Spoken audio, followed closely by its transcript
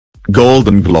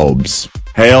Golden Globes,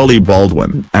 Hailey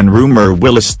Baldwin and Rumer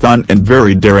Willis stunned in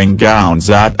very daring gowns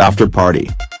at after-party.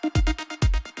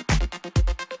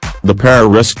 The pair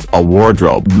risked a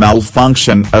wardrobe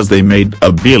malfunction as they made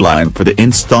a beeline for the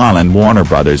InStyle and Warner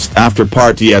Brothers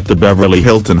after-party at the Beverly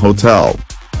Hilton Hotel.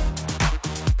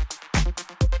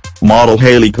 Model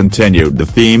Hailey continued the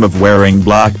theme of wearing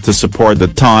black to support the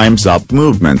Time's Up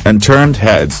movement and turned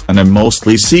heads in a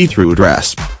mostly see-through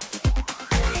dress.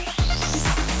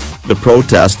 The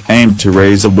protest aimed to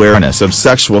raise awareness of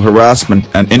sexual harassment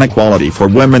and inequality for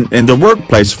women in the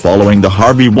workplace following the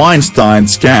Harvey Weinstein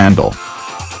scandal.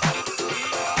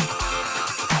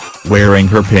 Wearing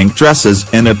her pink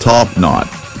dresses in a top knot,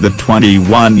 the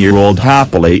 21-year-old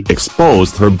happily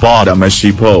exposed her bottom as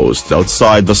she posed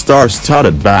outside the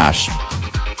star-studded bash.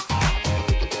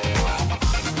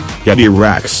 Getty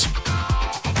Rex.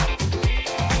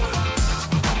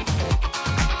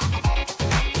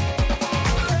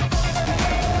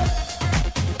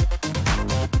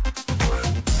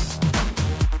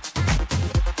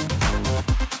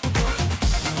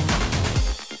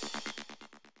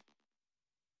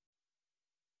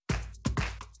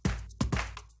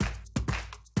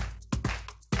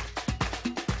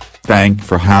 Thanks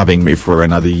for having me for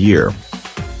another year.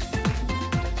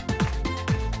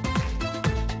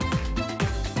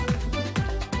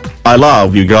 I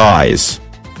love you guys.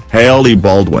 Hailey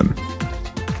Baldwin.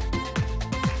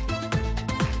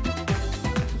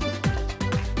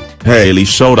 Hailey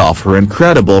showed off her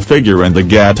incredible figure in the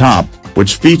get-up,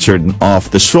 which featured an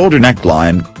off-the-shoulder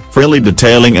neckline, frilly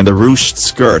detailing and a ruched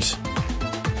skirt.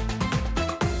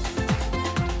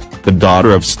 The daughter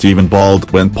of Stephen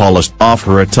Baldwin polished off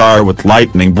her attire with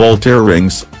lightning bolt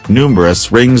earrings,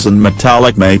 numerous rings and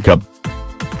metallic makeup.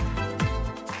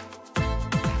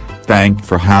 Thanks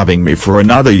for having me for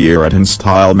another year at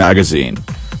InStyle magazine.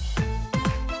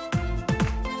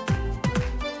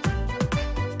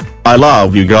 I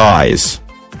love you guys.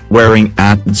 Wearing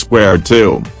 @square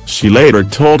too, she later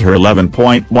told her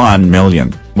 11.1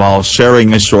 million, while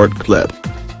sharing a short clip.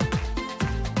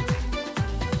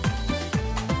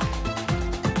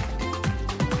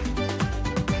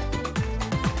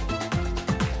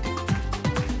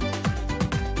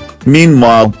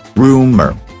 Meanwhile,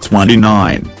 Rumer,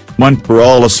 29, went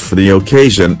braless for the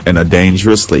occasion in a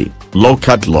dangerously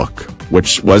low-cut look,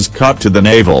 which was cut to the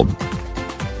navel.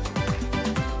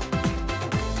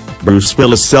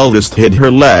 Willis eldest hid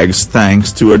her legs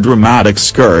thanks to a dramatic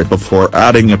skirt before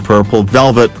adding a purple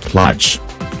velvet clutch.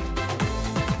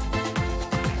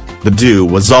 The duo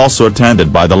was also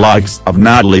attended by the likes of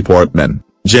Natalie Portman,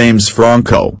 James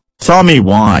Franco, Tommy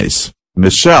Wiseau,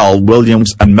 Michelle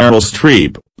Williams and Meryl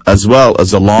Streep, as well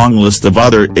as a long list of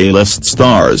other A-list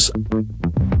stars.